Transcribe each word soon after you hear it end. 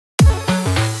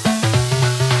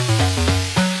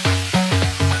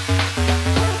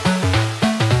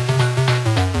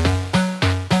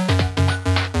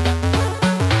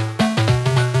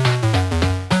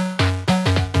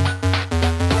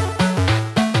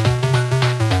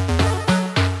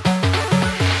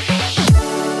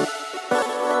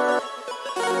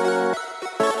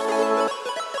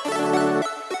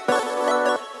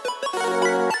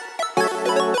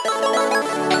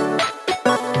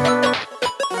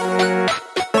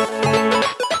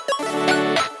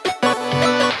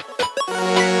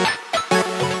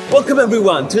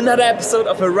everyone to another episode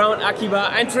of Around Akiba.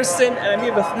 I'm Tristan and I'm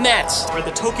here with Matt. We're at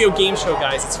the Tokyo Game Show,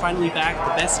 guys. It's finally back,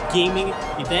 the best gaming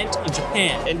event in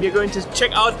Japan. And we're going to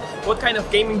check out what kind of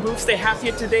gaming booths they have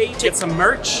here today. Get some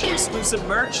merch, exclusive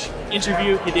merch,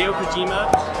 interview Hideo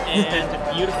Kojima, and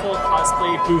beautiful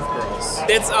cosplay booth girls.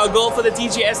 That's our goal for the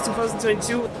TGS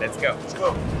 2022. Let's go. Let's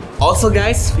go. Also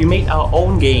guys, we made our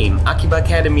own game, Akiba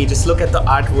Academy. Just look at the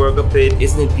artwork of it,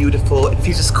 isn't it beautiful? It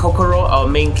features Kokoro, our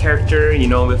main character, you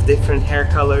know, with different hair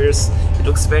colors. It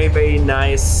looks very, very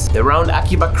nice. The Around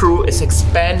Akiba crew is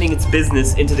expanding its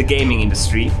business into the gaming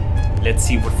industry. Let's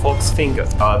see what folks think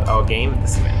about our game at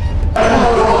this event.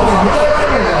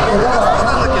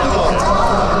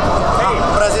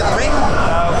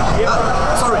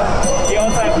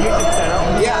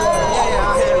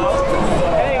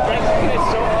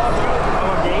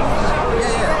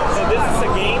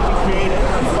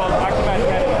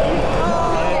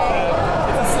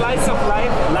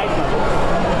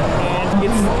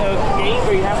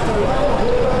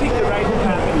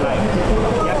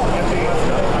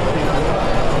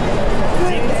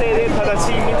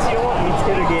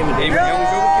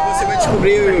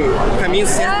 Descobrir o caminho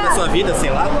certo da sua vida, sei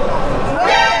lá.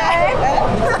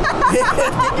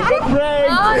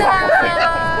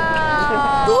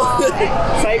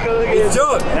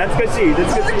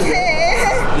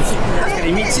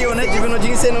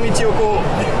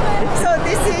 So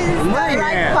this is the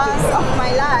right path of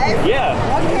my life. Yeah.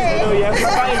 Okay. So you have to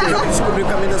find it. Descobrir o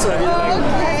caminho da sua vida.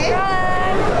 Okay.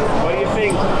 What do you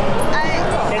think? I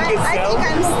think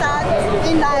I'm stuck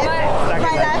in life.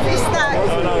 My life is stuck.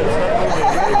 Oh no, it's not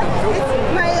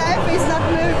moving. My life is not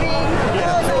moving.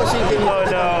 Oh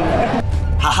no.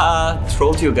 Haha,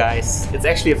 trolled you guys. It's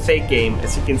actually a fake game.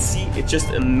 As you can see, it's just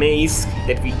a maze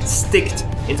that we sticked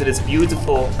into this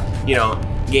beautiful, you know,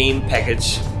 game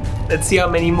package. Let's see how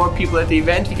many more people at the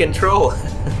event we can troll. If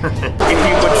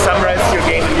you would summarize your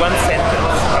game in one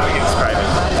sentence, how would you describe it?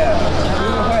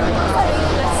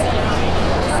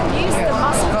 Use the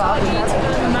muscle body to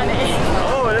earn money.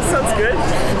 Oh, that sounds good.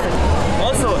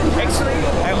 Also, actually,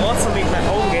 I also made my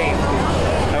own game.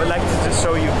 I would like to just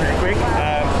show you pretty quick.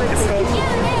 It's called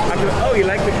Akiba. Oh, you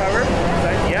like the cover?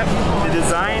 Yep. The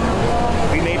design,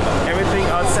 we made everything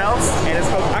ourselves, and it's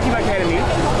called Akiba Academy,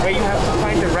 where you have to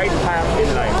find the right path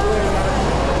in life.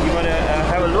 You want to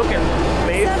have a look and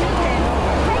play it?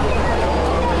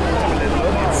 Have a little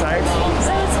look inside.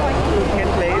 You can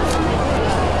play it.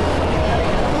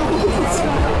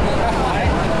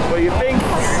 What do you think?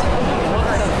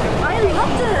 I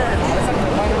loved it.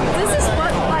 This is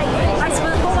what I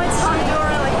spent all my time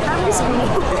during primary school.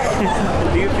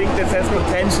 Do you think this has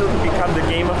potential to become the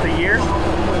game of the year?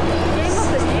 Game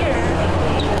of the year.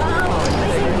 I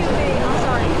think you'll be. I'm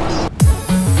sorry.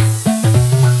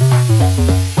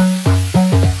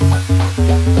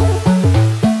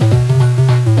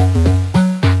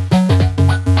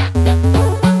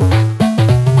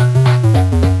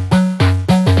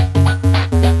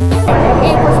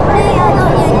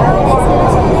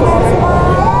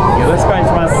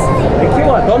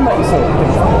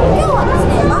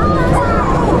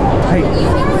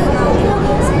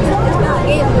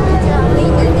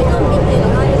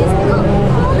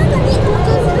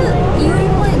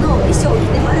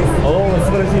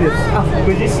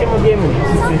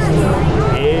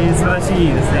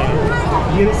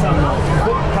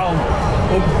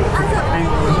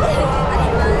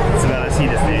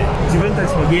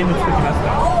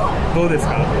どうです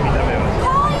か見た目は。可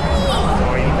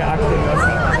愛い。一回開けてみます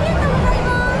か。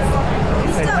実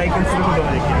際体験すること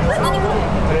ができる。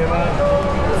これは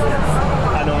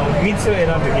道を選ぶ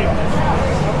ゲームです。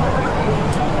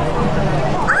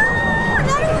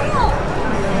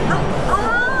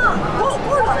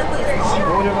ゴ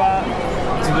ールは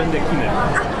自分で決める。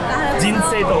人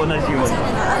生と同じように。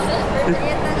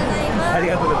あり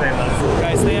がとうございます。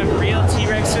Guys, they have real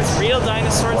T-Rexes, real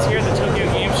dinosaurs here at the Tokyo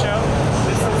Game Show.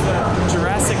 This is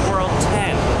Jurassic World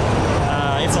 10.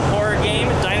 It's a horror game.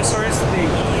 Dinosaurs, they eat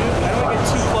you. I don't want to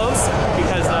get too close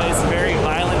because it's a very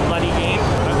violent, bloody game.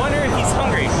 I wonder if he's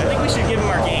hungry. I think we should give him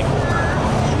our game.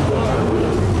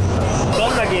 ど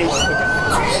んなゲームですか？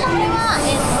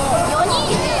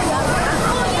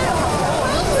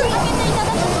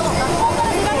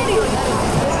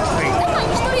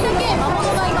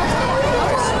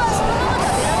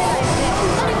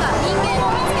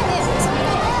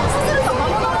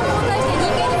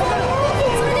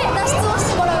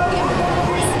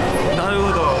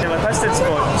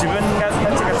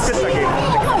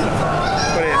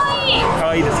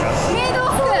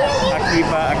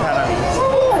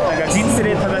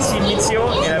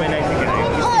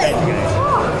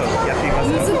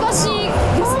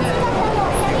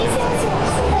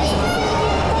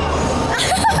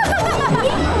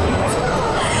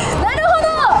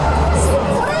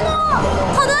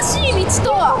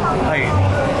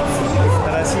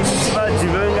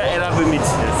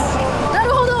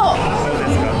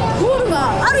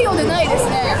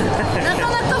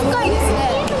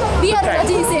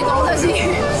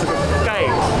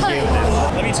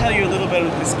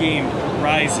 game,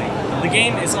 Rising. The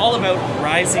game is all about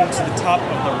rising to the top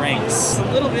of the ranks. It's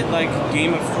a little bit like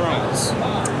Game of Thrones.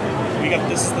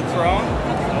 This is the throne.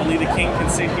 Only the king can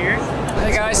sit here.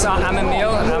 Hey guys, I'm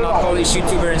Emil, and I'm a Polish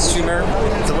YouTuber and streamer.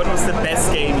 So what was the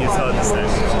best game you saw this time?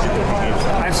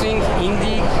 I think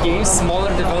indie games, smaller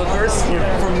developers,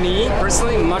 for me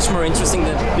personally, much more interesting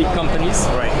than big companies.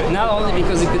 Right. Not only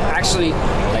because you could actually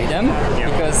play them,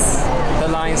 because the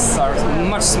lines are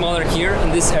much smaller here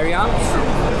in this area,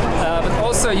 but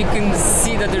also you can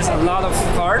see that there's a lot of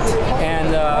heart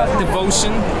and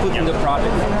devotion put in the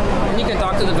project. And you can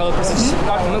talk to developers, it's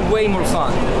way more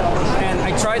fun. And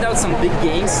I tried out some big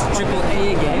games,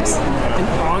 AAA games, and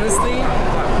honestly,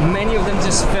 many of them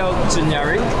just felt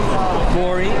generic,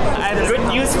 boring. I have good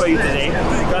news for you today,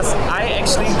 because I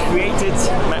actually created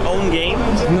my own game.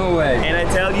 No way. And I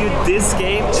tell you, this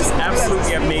game is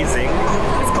absolutely amazing.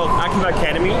 It's called Akiba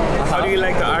Academy. How do you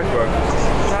like the artwork?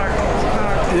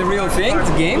 The real thing, the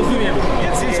game?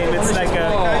 It's a game. It's like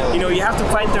a, you have to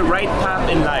find the right path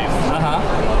in life.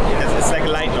 It's like a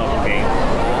light novel game.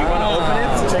 You want to open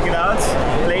it, check it out,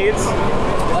 play it.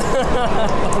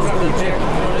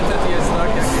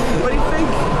 What do you think?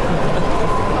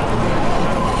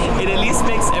 It at least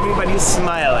makes everybody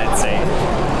smile, I'd say.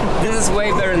 This is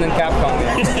way better than Capcom.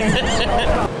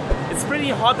 It's pretty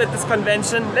hot at this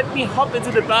convention. Let me hop into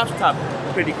the bathtub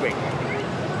pretty quick.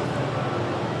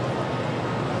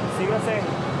 すいません、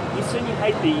一緒に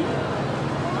入っていい？い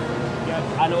や、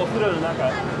お風呂の中。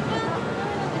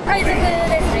海賊で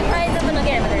すね。海賊の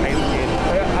ゲームです。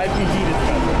これは RPG です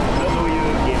か？どういう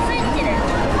ゲーム？スイッチです。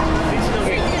スイッチの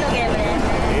ゲーム。スイッチのゲームです。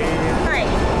はい。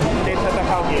で、戦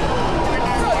うゲーム。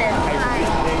そうです。はい。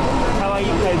で、可愛い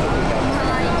海賊が。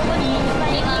可愛い。ここにいっぱ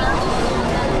いいます。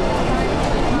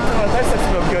私たち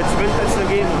も今日自分たちの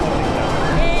ゲームを持ってきた。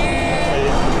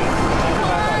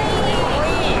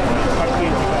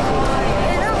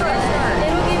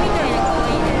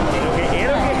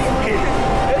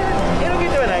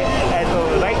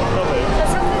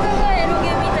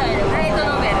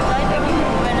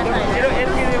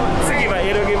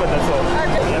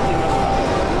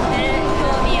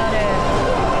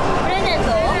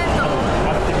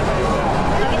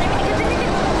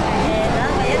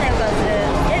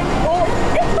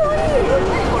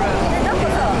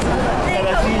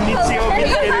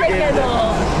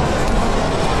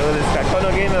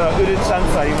売るチャン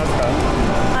スありますか？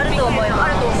あると思いま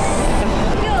す。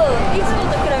今日いつも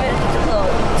と比べるとちょっと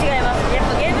違います。やっ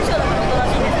ぱゲームショーだからおとな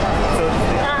しいですか？そうです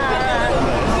ね。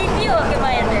CPU を開け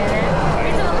前やったよね。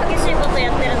いつも激しいことや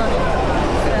ってるのに。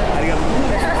ありがと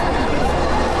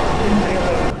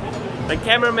う。The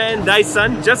cameraman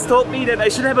Dyson just told me that I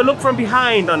should have a look from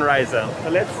behind on Ryza. So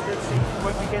let's see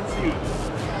what we can see.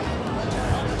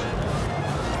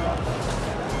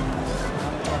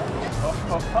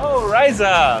 Oh,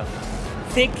 Ryza!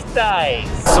 Thick thighs.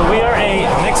 So we are a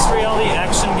mixed reality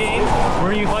action game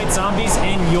where you fight zombies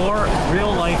in your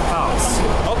real life house.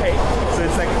 Okay, so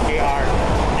it's like AR.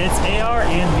 It's AR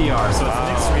and VR, so it's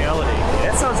mixed reality.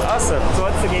 That sounds awesome. So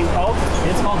what's the game called?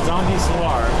 It's called Zombies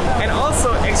Noir. And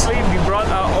also, actually, we brought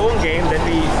our own game that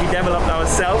we developed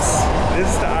ourselves.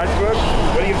 This is the artwork.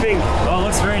 What do you think? Oh,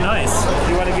 it looks very nice.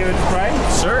 Do you want to give it a try?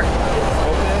 Sure.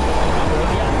 Okay.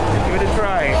 Give it a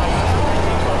try.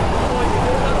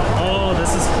 Oh, this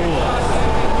is cool.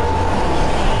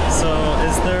 So,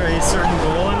 is there a certain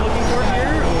goal I'm looking for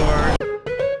here, or?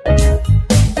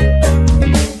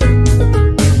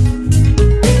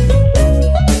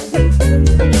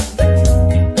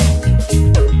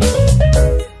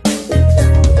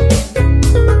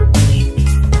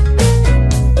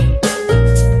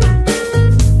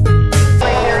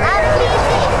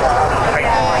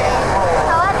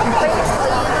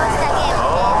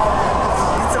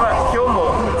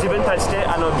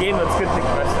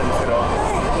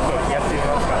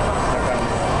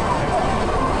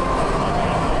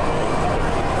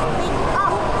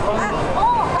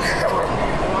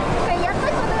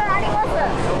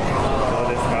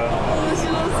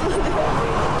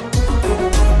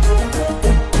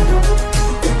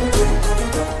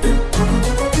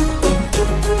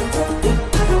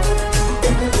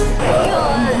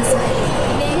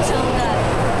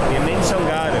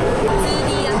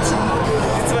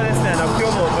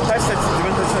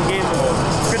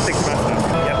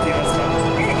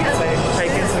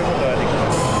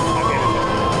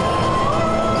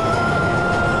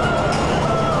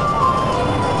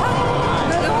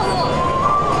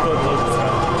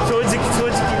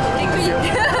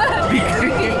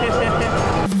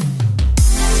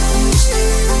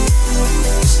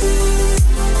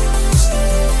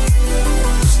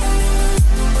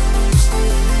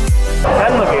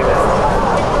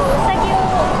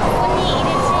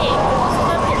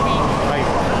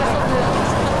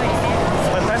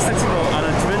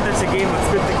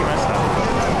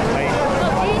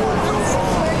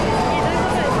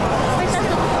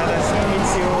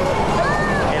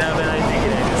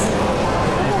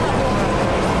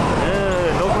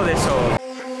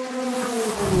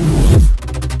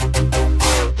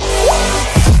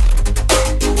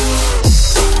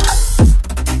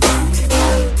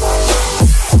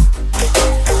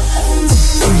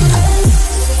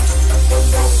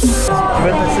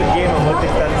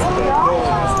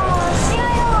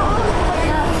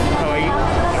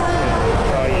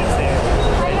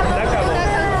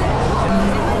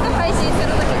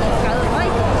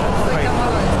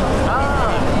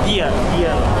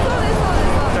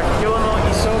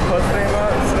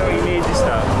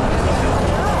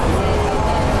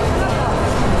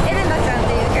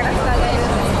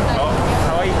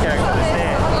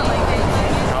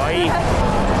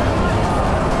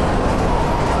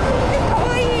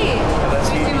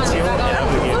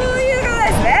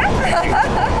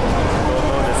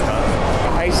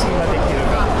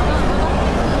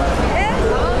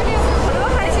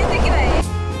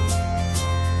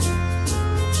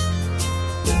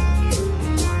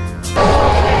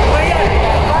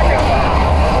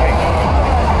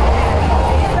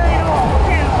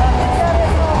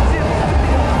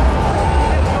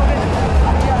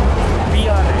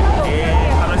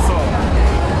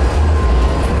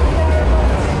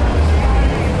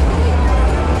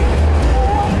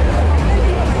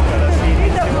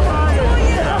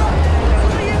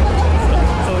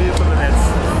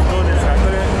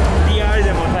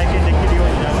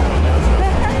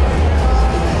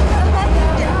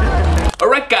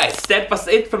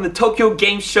 it from the Tokyo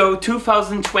Game Show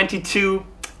 2022.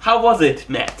 How was it,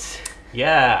 Matt?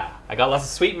 Yeah, I got lots of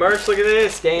sweet merch. Look at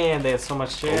this. Damn, they have so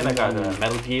much shit. I got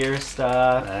Metal Gear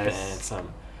stuff and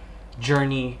some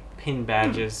Journey pin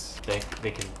badges.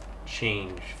 They can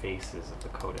change faces of the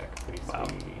codec. Pretty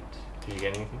sweet. Did you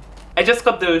get anything? I just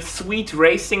got the sweet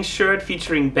racing shirt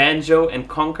featuring Banjo and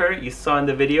Conker you saw in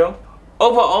the video.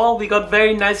 Overall, we got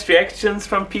very nice reactions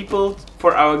from people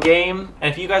for our game.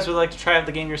 And if you guys would like to try out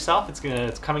the game yourself,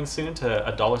 it's coming soon to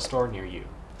a dollar store near you.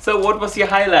 So what was your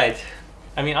highlight?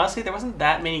 I mean, honestly, there wasn't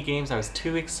that many games I was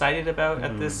too excited about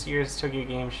at this year's Tokyo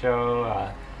Game Show.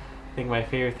 I think my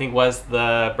favorite thing was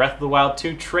the Breath of the Wild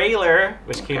 2 trailer,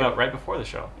 which came out right before the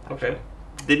show. Actually. Okay.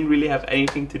 Didn't really have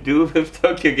anything to do with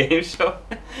Tokyo Game Show.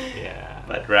 Yeah.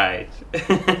 But right.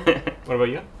 What about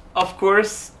you? Of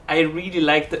course, I really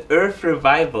like the Earth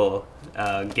Revival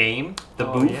game, the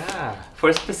booth,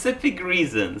 for specific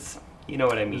reasons. You know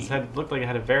what I mean. It looked like it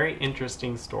had a very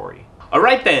interesting story.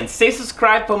 Alright then, stay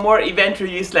subscribed for more event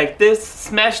reviews like this,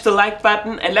 smash the like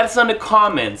button and let us know in the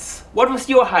comments what was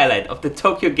your highlight of the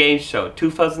Tokyo Game Show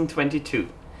 2022.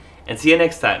 And see you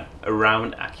next time,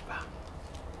 Around Akiba.